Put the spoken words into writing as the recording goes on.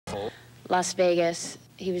Las Vegas.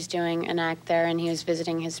 He was doing an act there, and he was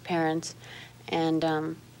visiting his parents,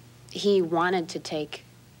 and he wanted to take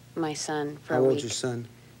my son for a week. How old's your son?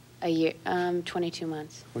 A year, 22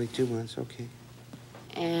 months. 22 months, okay.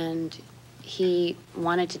 And he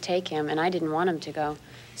wanted to take him, and I didn't want him to go,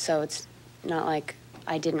 so it's not like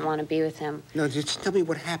I didn't want to be with him. No, just tell me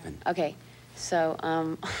what happened. Okay, so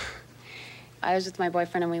I was with my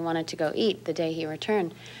boyfriend, and we wanted to go eat the day he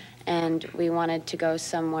returned, and we wanted to go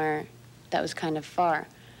somewhere that was kind of far.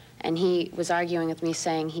 And he was arguing with me,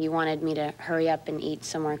 saying he wanted me to hurry up and eat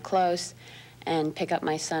somewhere close and pick up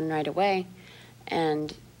my son right away.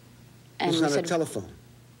 And this is we on said, a telephone?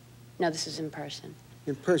 No, this is in person.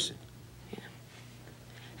 In person? Yeah.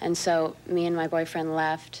 And so me and my boyfriend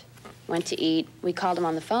left, went to eat. We called him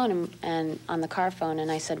on the phone and on the car phone,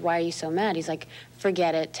 and I said, "Why are you so mad?" He's like,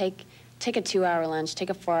 "Forget it. Take a 2-hour lunch. Take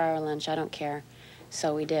a 4-hour lunch. I don't care."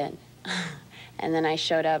 So we did. And then I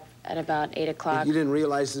showed up at about 8 o'clock. You didn't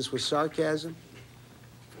realize this was sarcasm?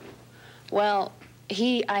 Well,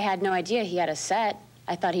 I had no idea he had a set.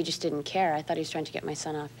 I thought he just didn't care. I thought he was trying to get my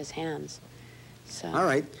son off his hands. So. All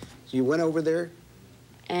right. So you went over there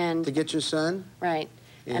to get your son? Right.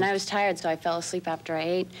 And I was tired, so I fell asleep after I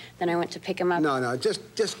ate. Then I went to pick him up. No, just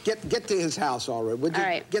get to his house already. Would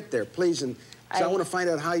you get there, please? And so I want to find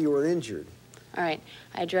out how you were injured. All right.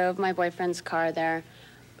 I drove my boyfriend's car there,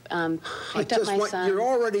 picked up my son. You're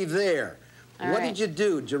already there. All what right. did you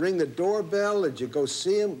do? Did you ring the doorbell? Did you go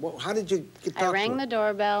see him? How did you get I rang the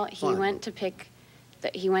doorbell. Fine.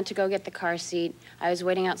 He went to go get the car seat. I was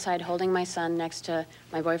waiting outside holding my son next to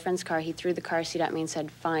my boyfriend's car. He threw the car seat at me and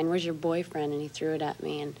said, "Fine, where's your boyfriend?" And he threw it at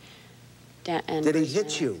me. And did he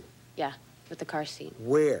hit you? Yeah, with the car seat.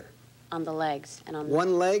 Where? On the legs and on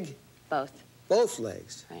one leg? Both. Both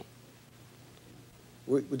legs? Right.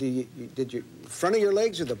 Did you front of your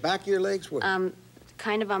legs or the back of your legs? What?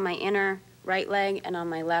 Kind of on my inner right leg and on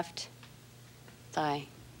my left thigh.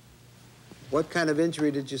 What kind of injury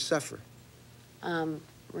did you suffer?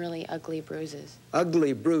 Really ugly bruises.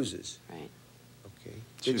 Ugly bruises? Right. Okay.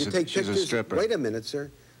 Did you take pictures? She's a stripper. Wait a minute, sir.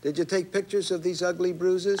 Did you take pictures of these ugly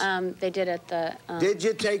bruises? They did at the... Did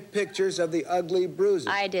you take pictures of the ugly bruises?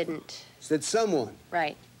 I didn't. Did someone?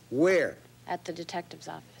 Right. Where? At the detective's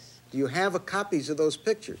office. Do you have copies of those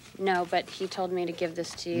pictures? No, but he told me to give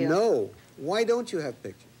this to you. No. Why don't you have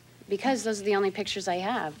pictures? Because those are the only pictures I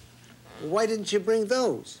have. Why didn't you bring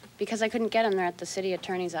those? Because I couldn't get them. They're at the city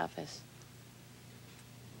attorney's office.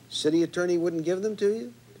 City attorney wouldn't give them to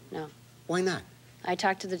you? No. Why not? I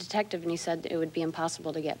talked to the detective, and he said it would be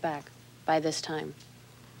impossible to get back by this time.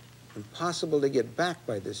 Impossible to get back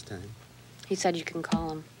by this time? He said you can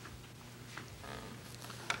call him.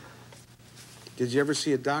 Did you ever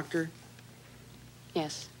see a doctor?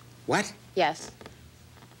 Yes. What? Yes.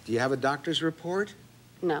 Do you have a doctor's report?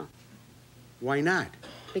 No. Why not?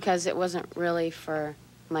 Because it wasn't really for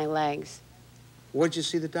my legs. What'd you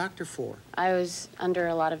see the doctor for? I was under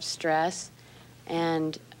a lot of stress,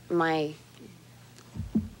 and my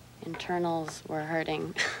internals were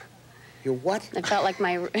hurting. Your what? It felt like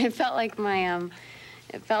my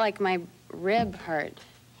rib hurt,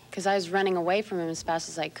 because I was running away from him as fast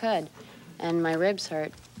as I could, and my ribs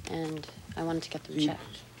hurt, and I wanted to get them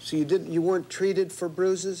checked. So you weren't treated for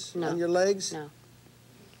bruises on your legs? No.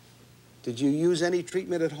 Did you use any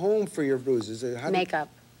treatment at home for your bruises? Makeup.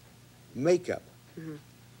 Makeup? Mm-hmm.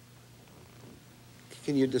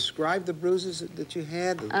 Can you describe the bruises that you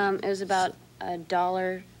had? It was about a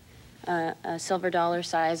silver dollar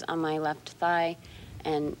size on my left thigh,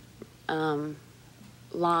 and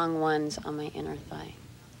long ones on my inner thigh.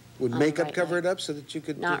 Would makeup cover it up so that you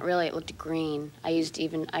could... Not really. It looked green. I used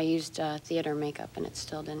theater makeup, and it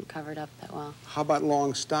still didn't cover it up that well. How about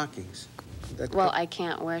long stockings? Well, I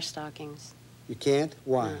can't wear stockings. You can't?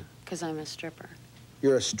 Why? Because I'm a stripper.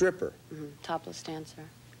 You're a stripper? Mm-hmm. Topless dancer.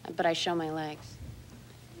 But I show my legs.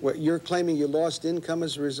 Well, you're claiming you lost income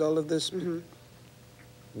as a result of this? Mm-hmm.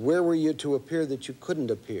 Where were you to appear that you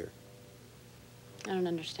couldn't appear? I don't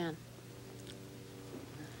understand.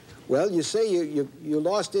 Well, you say you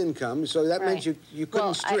lost income, so that means you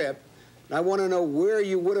couldn't strip. I want to know where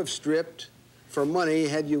you would have stripped for money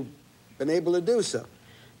had you been able to do so.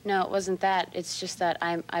 No, it wasn't that. It's just that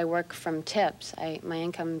I work from tips. My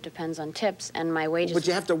income depends on tips, and my wages... But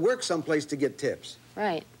you have to work someplace to get tips.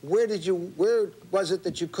 Right. Where was it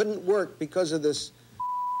that you couldn't work because of this...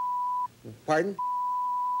 Pardon?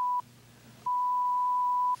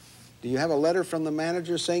 Do you have a letter from the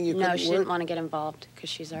manager saying you couldn't work? No, she didn't want to get involved because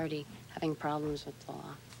she's already having problems with the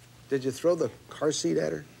law. Did you throw the car seat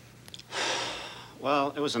at her?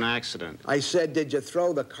 Well, it was an accident. I said, did you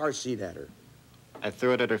throw the car seat at her? I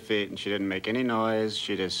threw it at her feet, and she didn't make any noise.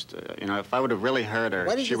 She just, you know, if I would have really hurt her,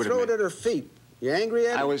 Why did you throw it at her feet? You angry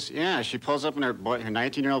at her? Yeah, she pulls up in her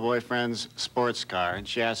 19-year-old boyfriend's sports car, and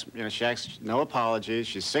she asks no apologies.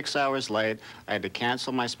 She's 6 hours late. I had to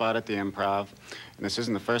cancel my spot at the Improv, and this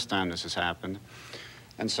isn't the first time this has happened.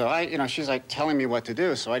 And so she's like telling me what to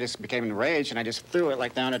do, so I just became enraged, and I just threw it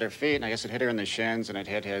like down at her feet, and I guess it hit her in the shins, and it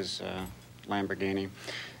hit his Lamborghini.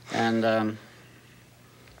 And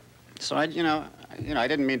so I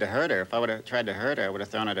didn't mean to hurt her. If I would have tried to hurt her, I would have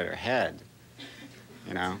thrown it at her head,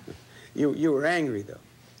 you know. You were angry, though.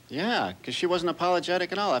 Yeah, because she wasn't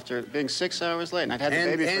apologetic at all after being 6 hours late, and I'd had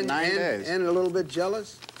the baby for 9 days. And a little bit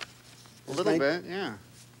jealous? A little bit, yeah.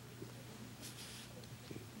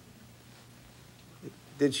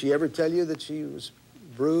 Did she ever tell you that she was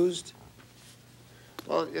bruised?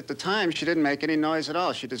 Well, at the time, she didn't make any noise at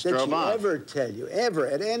all. She just drove off. Did she ever tell you, ever,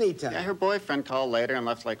 at any time? Yeah, her boyfriend called later and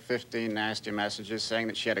left like 15 nasty messages saying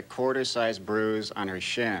that she had a quarter-sized bruise on her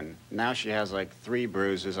shin. Now she has like 3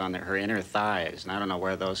 bruises on her inner thighs, and I don't know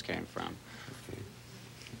where those came from. Okay.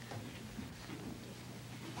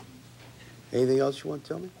 Anything else you want to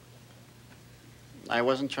tell me? I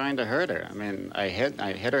wasn't trying to hurt her. I mean, I hit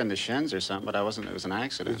her in the shins or something, but it was an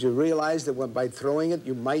accident. Did you realize that by throwing it,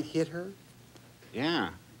 you might hit her? Yeah.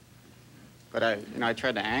 But I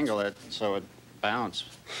tried to angle it so it bounced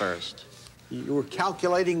first. You were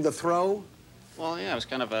calculating the throw? Well, yeah, it was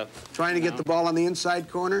kind of trying to get the ball on the inside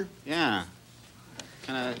corner? Yeah.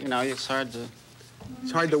 Kind of, it's hard to...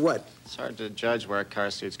 It's hard to what? It's hard to judge where a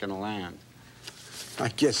car seat's going to land. I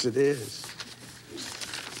guess it is.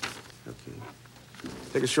 Okay.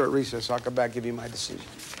 Take a short recess. I'll come back and give you my decision.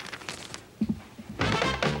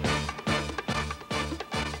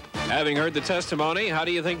 Having heard the testimony, how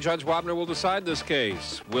do you think Judge Wapner will decide this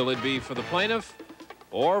case? Will it be for the plaintiff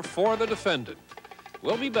or for the defendant?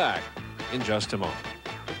 We'll be back in just a moment.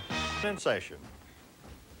 Sensation.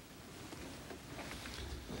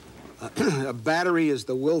 A battery is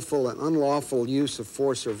the willful and unlawful use of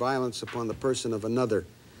force or violence upon the person of another.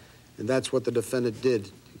 And that's what the defendant did.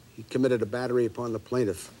 He committed a battery upon the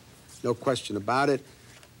plaintiff. No question about it.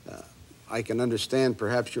 I can understand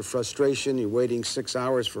perhaps your frustration. You're waiting 6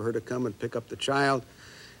 hours for her to come and pick up the child,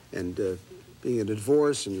 and being in a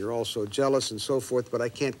divorce, and you're also jealous and so forth, but I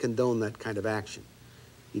can't condone that kind of action.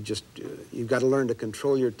 You've got to learn to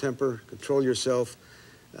control your temper, control yourself.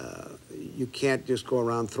 You can't just go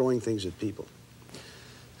around throwing things at people.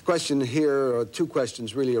 The question here, or 2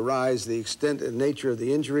 questions really arise: the extent and nature of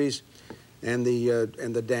the injuries and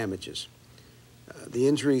the damages. The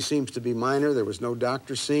injury seems to be minor. There was no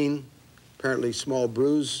doctor seen. Apparently small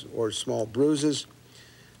bruise or small bruises.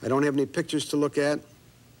 I don't have any pictures to look at.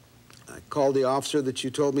 I called the officer that you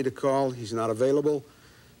told me to call. He's not available.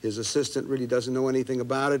 His assistant really doesn't know anything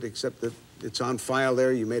about it except that it's on file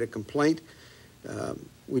there. You made a complaint.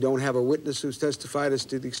 We don't have a witness who's testified as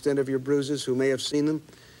to the extent of your bruises who may have seen them.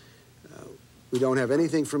 We don't have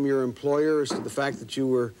anything from your employer as to the fact that you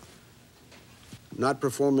were not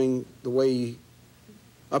performing the way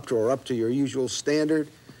up to your usual standard.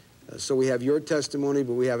 So we have your testimony,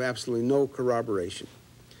 but we have absolutely no corroboration.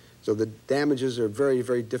 So the damages are very,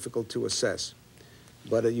 very difficult to assess.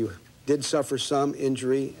 But you did suffer some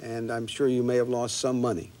injury, and I'm sure you may have lost some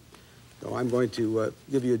money. So I'm going to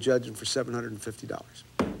give you a judgment for $750.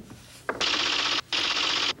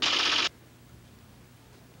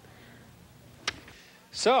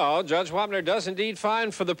 So, Judge Wapner does indeed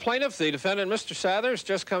find for the plaintiff. The defendant, Mr. Sather, is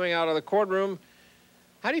just coming out of the courtroom.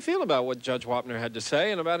 How do you feel about what Judge Wapner had to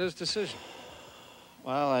say and about his decision?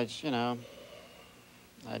 Well, I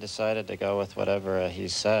decided to go with whatever he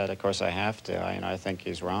said. Of course, I have to. I think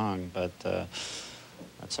he's wrong, but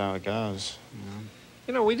that's how it goes.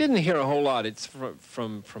 We didn't hear a whole lot. It's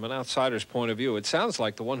from an outsider's point of view. It sounds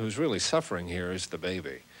like the one who's really suffering here is the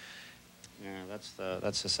baby. Yeah, that's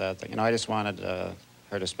the sad thing. I just wanted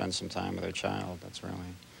her to spend some time with her child. That's really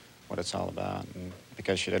what it's all about. And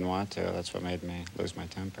because she didn't want to, that's what made me lose my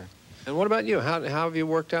temper. And what about you? How have you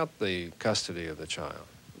worked out the custody of the child?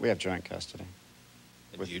 We have joint custody.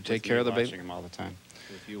 You take care of the baby? Watching him all the time.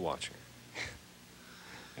 With you watching.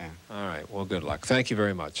 Yeah. All right. Well, good luck. Thank you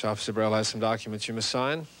very much. Officer Burrell has some documents you must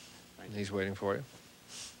sign. He's waiting for you.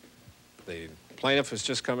 The plaintiff is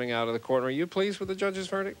just coming out of the courtroom. Are you pleased with the judge's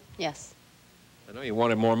verdict? Yes. I know you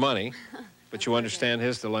wanted more money, but you understand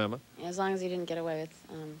his dilemma. As long as he didn't get away with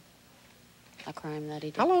a crime that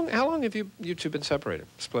he did. How long have you two been separated,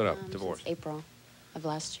 split up, divorced? Since April of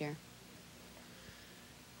last year.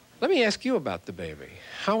 Let me ask you about the baby.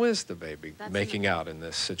 How is the baby making out in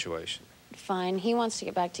this situation? Fine. He wants to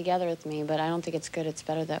get back together with me, but I don't think it's good. It's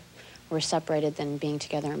better that we're separated than being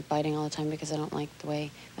together and fighting all the time, because I don't like the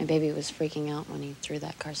way my baby was freaking out when he threw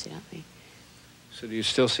that car seat at me. So do you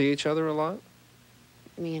still see each other a lot?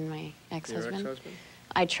 Me and my ex-husband. Your ex-husband?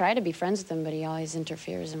 I try to be friends with him, but he always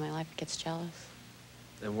interferes in my life, gets jealous.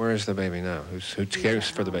 And where is the baby now? Who cares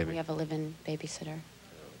for the baby? We have a live-in babysitter.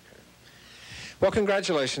 Well,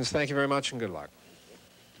 congratulations. Thank you very much, and good luck.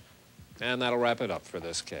 And that'll wrap it up for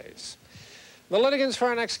this case. The litigants for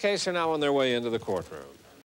our next case are now on their way into the courtroom.